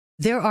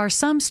There are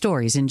some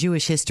stories in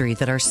Jewish history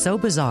that are so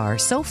bizarre,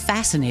 so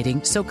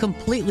fascinating, so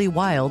completely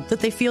wild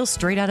that they feel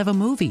straight out of a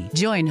movie.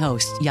 Join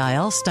hosts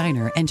Yael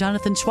Steiner and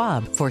Jonathan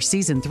Schwab for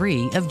Season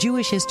 3 of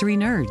Jewish History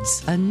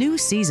Nerds, a new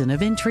season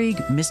of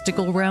intrigue,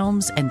 mystical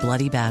realms, and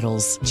bloody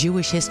battles.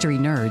 Jewish History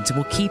Nerds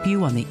will keep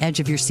you on the edge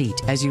of your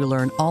seat as you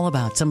learn all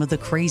about some of the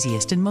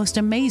craziest and most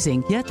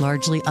amazing, yet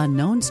largely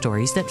unknown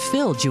stories that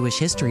fill Jewish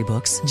history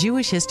books.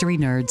 Jewish History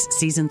Nerds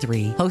Season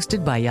 3,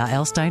 hosted by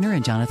Yael Steiner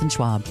and Jonathan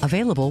Schwab.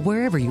 Available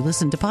wherever you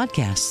listen to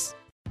podcasts.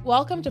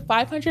 Welcome to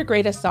 500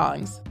 Greatest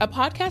Songs, a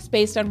podcast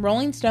based on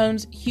Rolling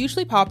Stone's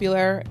hugely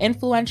popular,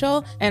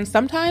 influential, and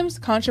sometimes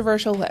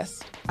controversial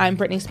list. I'm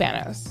Brittany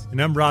Spanos. And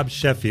I'm Rob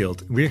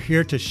Sheffield. We're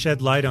here to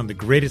shed light on the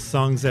greatest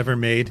songs ever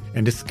made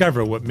and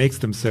discover what makes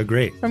them so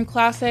great. From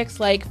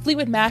classics like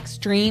Fleetwood Mac's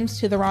Dreams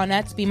to the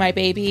Ronettes' Be My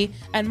Baby,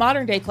 and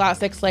modern-day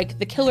classics like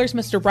The Killers'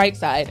 Mr.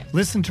 Brightside.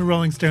 Listen to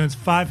Rolling Stone's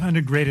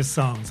 500 Greatest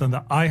Songs on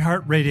the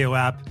iHeartRadio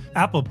app,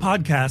 Apple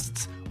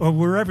Podcasts, or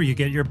wherever you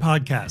get your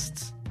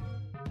podcasts.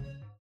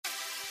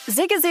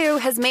 Zigazoo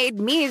has made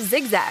me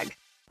zigzag.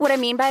 What I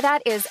mean by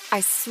that is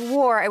I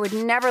swore I would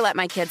never let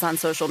my kids on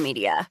social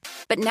media.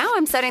 But now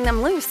I'm setting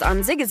them loose on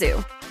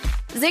Zigazoo.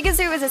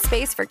 Zigazoo is a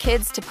space for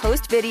kids to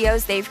post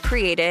videos they've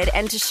created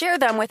and to share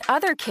them with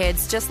other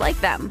kids just like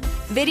them.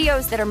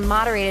 Videos that are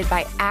moderated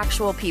by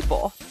actual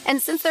people.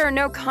 And since there are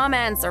no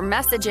comments or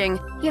messaging,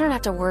 you don't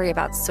have to worry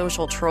about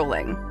social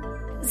trolling.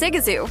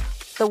 Zigazoo,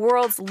 the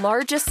world's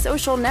largest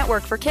social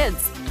network for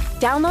kids.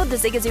 Download the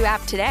Zigazoo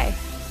app today.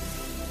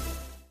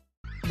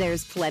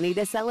 There's plenty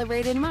to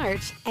celebrate in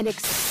March and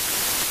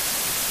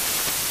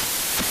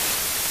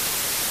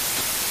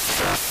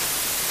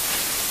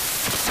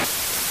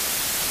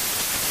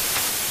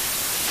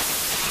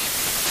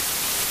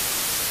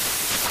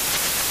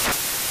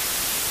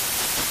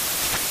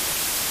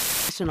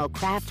National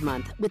Craft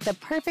Month with the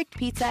perfect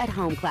pizza at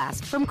home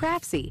class from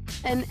Craftsy.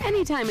 And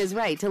anytime is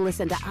right to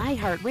listen to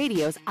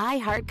iHeartRadio's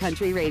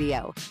iHeartCountry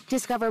Radio.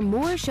 Discover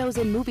more shows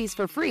and movies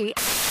for free.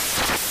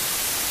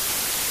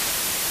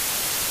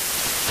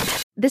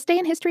 This Day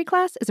in History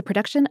class is a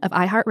production of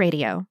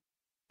iHeartRadio.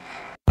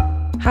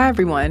 Hi,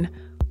 everyone.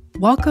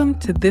 Welcome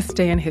to This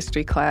Day in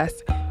History class,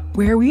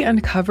 where we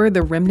uncover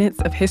the remnants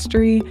of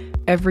history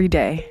every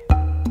day.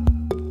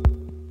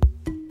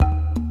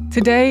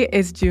 Today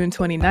is June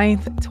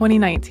 29th,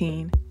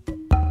 2019.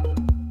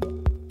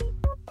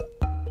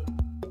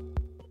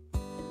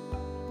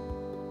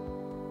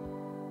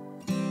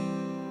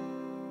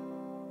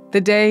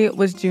 The day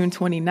was June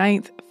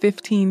 29th,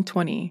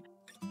 1520.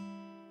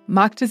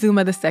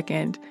 Moctezuma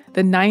II,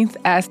 the 9th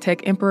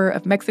Aztec Emperor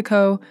of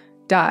Mexico,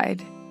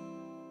 died.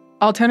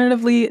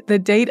 Alternatively, the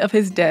date of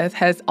his death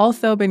has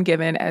also been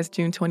given as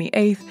June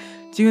 28th,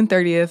 June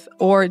 30th,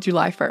 or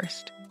July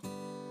 1st.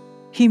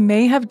 He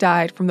may have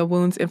died from the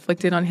wounds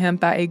inflicted on him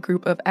by a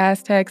group of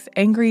Aztecs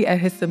angry at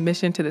his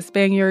submission to the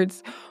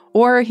Spaniards,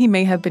 or he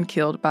may have been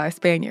killed by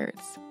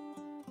Spaniards.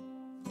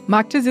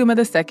 Moctezuma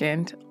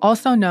II,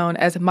 also known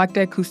as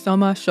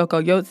Moctezuma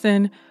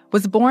Xocoyotzin,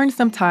 was born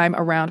sometime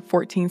around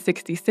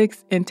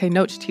 1466 in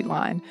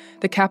Tenochtitlan,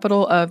 the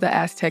capital of the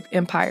Aztec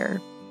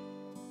Empire.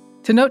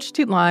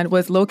 Tenochtitlan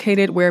was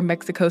located where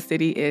Mexico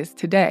City is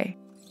today.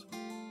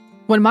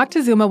 When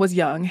Moctezuma was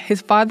young,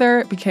 his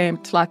father became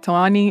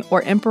Tlatoani,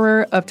 or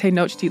Emperor of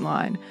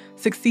Tenochtitlan,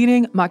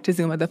 succeeding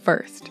Moctezuma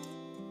I.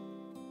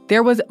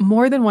 There was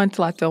more than one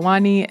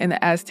Tlatoani in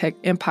the Aztec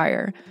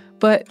Empire,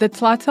 but the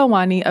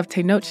Tlatoani of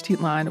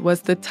Tenochtitlan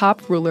was the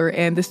top ruler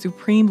and the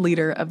supreme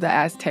leader of the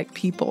Aztec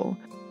people.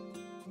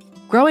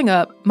 Growing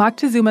up,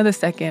 Moctezuma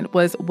II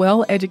was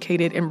well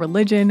educated in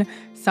religion,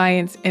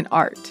 science, and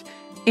art,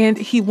 and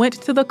he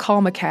went to the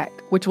Calmecac,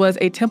 which was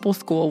a temple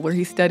school where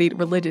he studied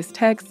religious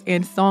texts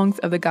and songs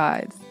of the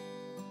gods.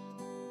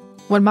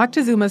 When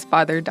Moctezuma's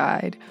father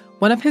died,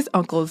 one of his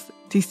uncles,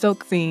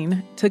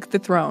 Tixoxin, took the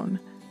throne.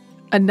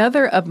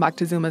 Another of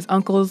Moctezuma's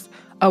uncles,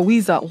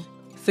 Awizal,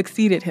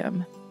 succeeded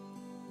him.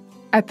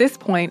 At this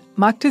point,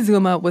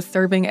 Moctezuma was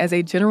serving as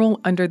a general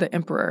under the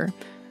emperor.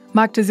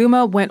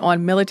 Moctezuma went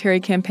on military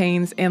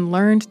campaigns and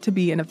learned to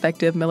be an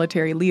effective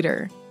military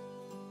leader.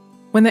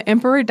 When the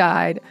emperor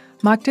died,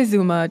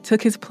 Moctezuma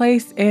took his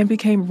place and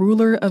became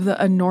ruler of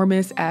the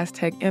enormous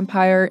Aztec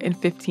Empire in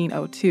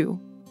 1502.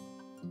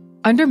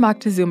 Under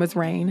Moctezuma's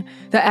reign,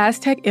 the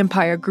Aztec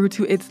Empire grew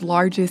to its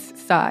largest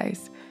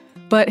size,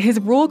 but his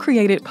rule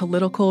created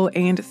political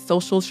and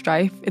social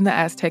strife in the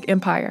Aztec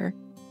Empire.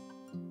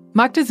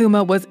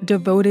 Moctezuma was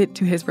devoted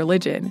to his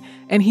religion,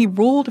 and he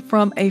ruled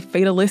from a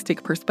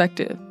fatalistic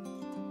perspective.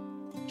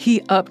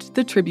 He upped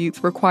the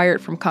tributes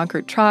required from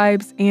conquered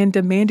tribes and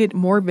demanded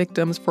more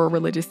victims for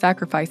religious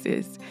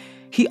sacrifices.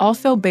 He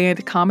also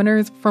banned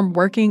commoners from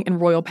working in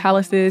royal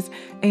palaces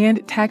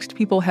and taxed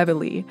people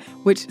heavily,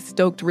 which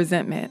stoked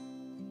resentment.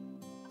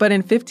 But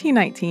in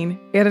 1519,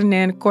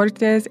 Hernan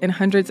Cortes and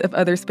hundreds of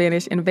other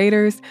Spanish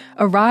invaders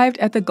arrived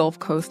at the Gulf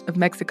Coast of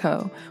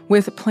Mexico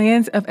with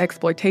plans of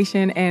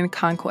exploitation and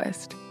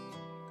conquest.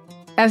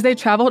 As they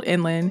traveled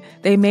inland,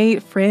 they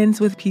made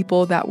friends with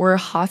people that were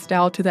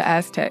hostile to the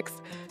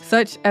Aztecs,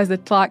 such as the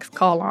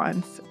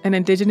Tlaxcalans, an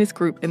indigenous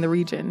group in the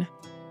region.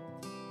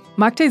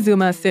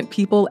 Moctezuma sent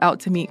people out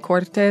to meet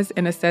Cortes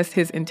and assess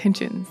his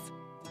intentions.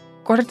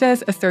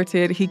 Cortes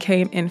asserted he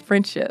came in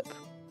friendship,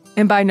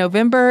 and by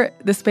November,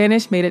 the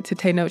Spanish made it to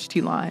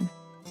Tenochtitlan.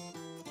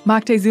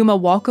 Moctezuma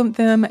welcomed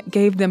them,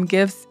 gave them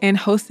gifts, and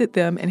hosted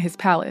them in his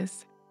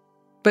palace.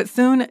 But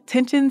soon,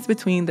 tensions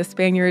between the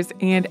Spaniards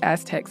and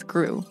Aztecs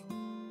grew.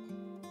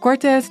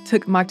 Cortes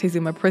took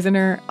Moctezuma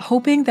prisoner,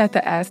 hoping that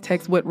the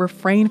Aztecs would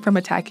refrain from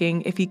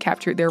attacking if he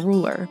captured their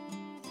ruler.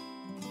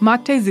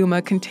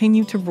 Moctezuma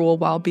continued to rule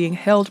while being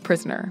held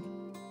prisoner.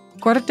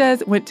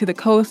 Cortes went to the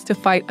coast to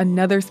fight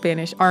another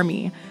Spanish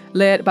army,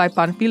 led by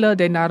Panfilo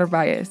de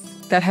Narvaez,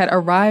 that had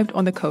arrived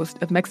on the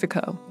coast of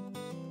Mexico.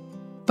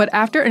 But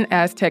after an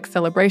Aztec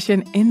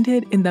celebration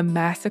ended in the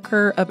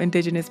massacre of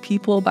indigenous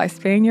people by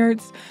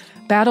Spaniards,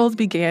 battles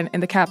began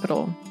in the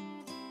capital.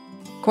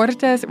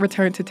 Cortes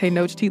returned to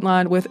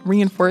Tenochtitlan with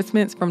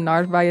reinforcements from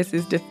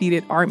Narvaez's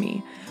defeated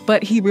army,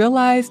 but he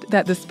realized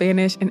that the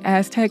Spanish and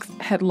Aztecs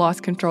had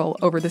lost control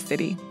over the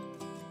city.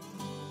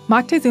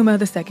 Moctezuma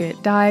II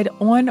died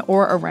on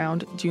or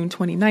around June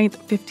 29,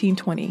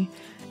 1520.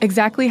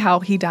 Exactly how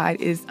he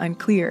died is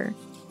unclear.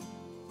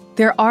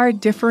 There are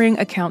differing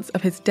accounts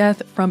of his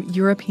death from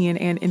European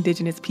and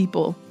indigenous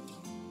people.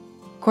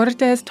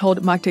 Cortes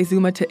told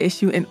Moctezuma to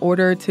issue an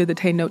order to the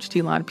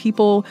Tenochtitlan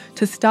people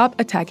to stop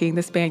attacking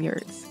the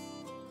Spaniards.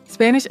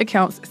 Spanish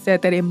accounts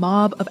said that a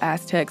mob of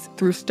Aztecs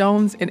threw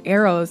stones and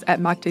arrows at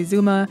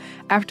Moctezuma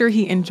after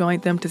he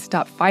enjoined them to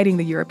stop fighting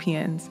the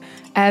Europeans,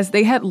 as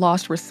they had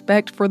lost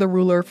respect for the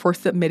ruler for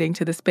submitting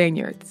to the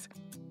Spaniards.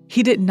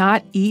 He did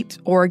not eat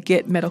or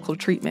get medical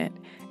treatment,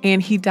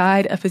 and he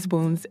died of his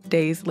wounds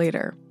days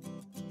later.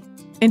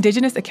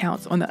 Indigenous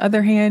accounts, on the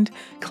other hand,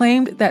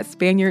 claimed that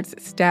Spaniards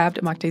stabbed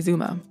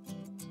Moctezuma.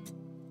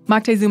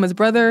 Moctezuma's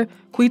brother,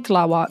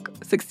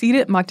 Cuitlahuac,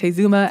 succeeded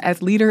Moctezuma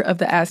as leader of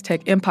the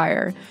Aztec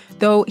Empire,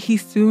 though he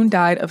soon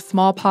died of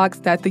smallpox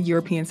that the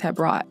Europeans had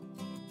brought.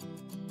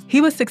 He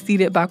was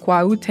succeeded by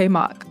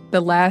Cuauhtémoc, the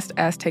last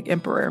Aztec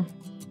emperor.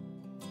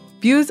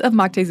 Views of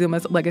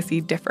Moctezuma's legacy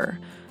differ.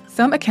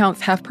 Some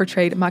accounts have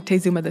portrayed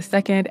Moctezuma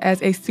II as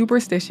a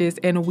superstitious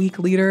and weak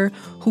leader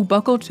who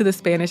buckled to the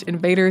Spanish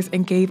invaders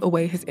and gave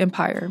away his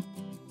empire.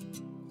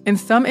 And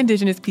some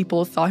indigenous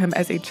people saw him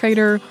as a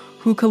traitor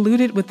who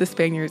colluded with the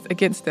Spaniards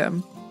against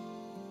them.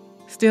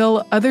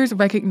 Still, others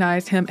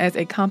recognized him as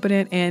a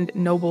competent and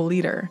noble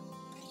leader.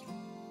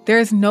 There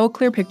is no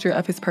clear picture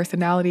of his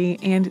personality,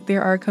 and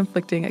there are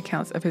conflicting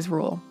accounts of his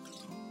rule.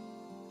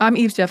 I'm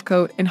Eve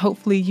Jeffcoat, and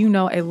hopefully you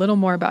know a little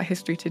more about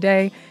history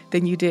today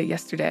than you did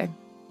yesterday.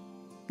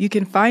 You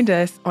can find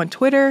us on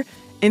Twitter,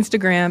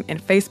 Instagram,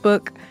 and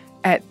Facebook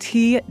at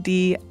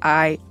TDIHC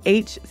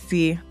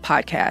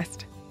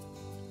Podcast.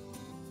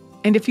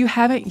 And if you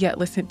haven't yet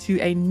listened to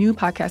a new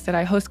podcast that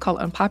I host called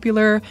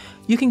Unpopular,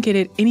 you can get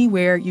it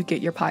anywhere you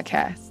get your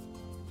podcasts.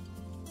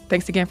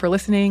 Thanks again for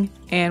listening,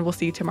 and we'll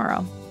see you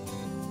tomorrow.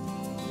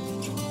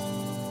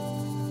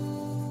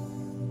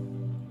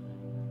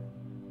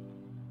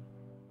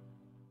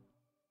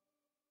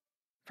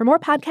 For more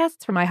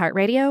podcasts from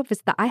iHeartRadio,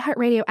 visit the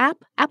iHeartRadio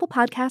app, Apple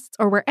Podcasts,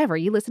 or wherever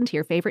you listen to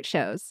your favorite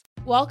shows.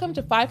 Welcome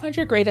to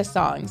 500 Greatest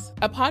Songs,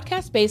 a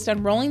podcast based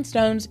on Rolling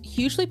Stone's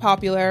hugely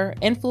popular,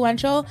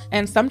 influential,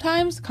 and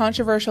sometimes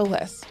controversial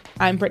list.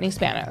 I'm Brittany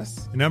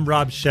Spanos. And I'm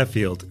Rob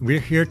Sheffield. We're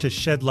here to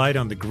shed light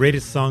on the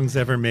greatest songs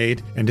ever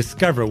made and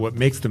discover what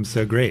makes them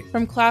so great.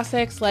 From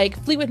classics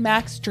like Fleetwood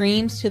Mac's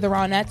Dreams to the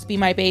Ronettes' Be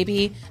My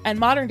Baby, and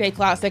modern-day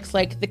classics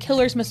like The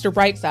Killer's Mr.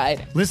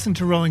 Brightside. Listen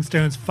to Rolling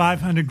Stone's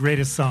 500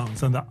 Greatest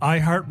Songs on the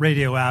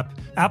iHeartRadio app,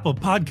 Apple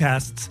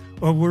Podcasts,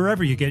 or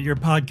wherever you get your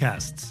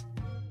podcasts.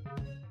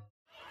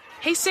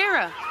 Hey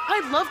Sarah,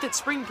 I loved that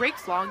spring break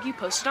vlog you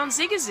posted on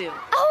Zigazoo.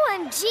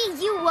 OMG,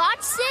 you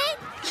watched it?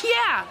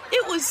 Yeah,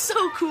 it was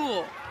so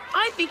cool.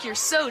 I think you're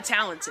so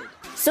talented.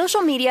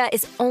 Social media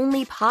is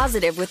only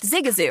positive with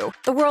Zigazoo,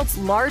 the world's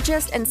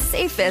largest and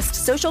safest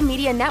social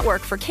media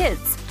network for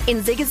kids. In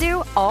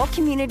Zigazoo, all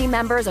community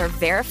members are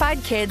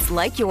verified kids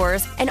like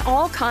yours, and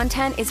all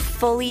content is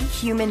fully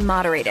human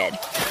moderated.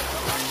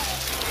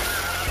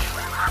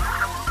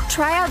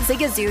 Try out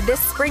Zigazoo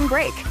this spring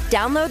break.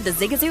 Download the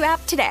Zigazoo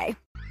app today.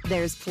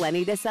 There's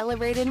plenty to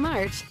celebrate in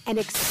March and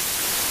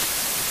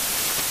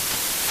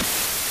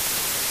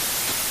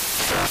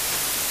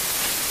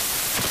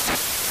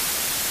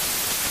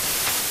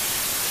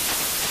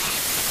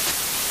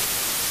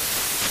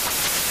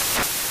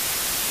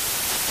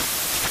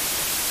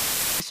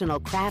National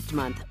Craft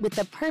Month with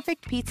the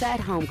perfect pizza at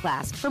home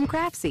class from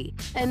Craftsy.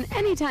 And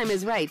anytime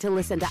is right to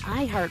listen to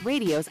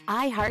iHeartRadio's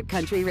iHeart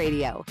Country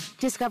Radio.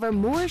 Discover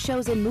more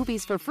shows and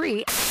movies for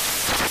free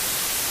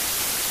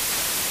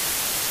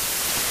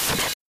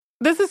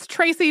This is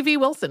Tracy V.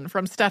 Wilson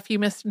from Stuff You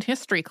Missed in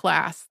History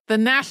class. The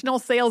national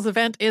sales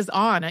event is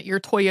on at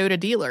your Toyota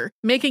dealer,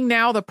 making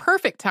now the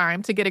perfect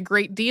time to get a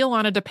great deal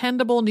on a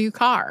dependable new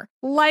car.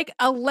 Like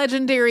a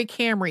legendary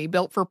Camry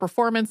built for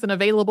performance and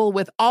available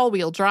with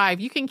all-wheel drive,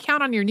 you can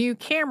count on your new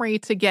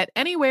Camry to get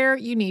anywhere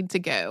you need to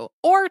go.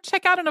 Or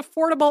check out an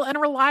affordable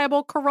and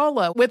reliable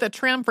Corolla with a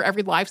trim for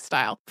every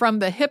lifestyle. From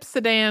the hip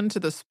sedan to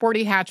the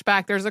sporty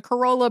hatchback, there's a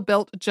Corolla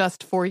built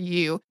just for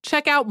you.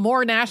 Check out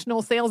more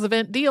national sales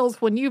event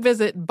deals when you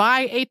visit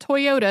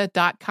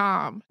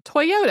buyatoyota.com.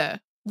 Toyota,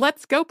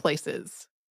 let's go places.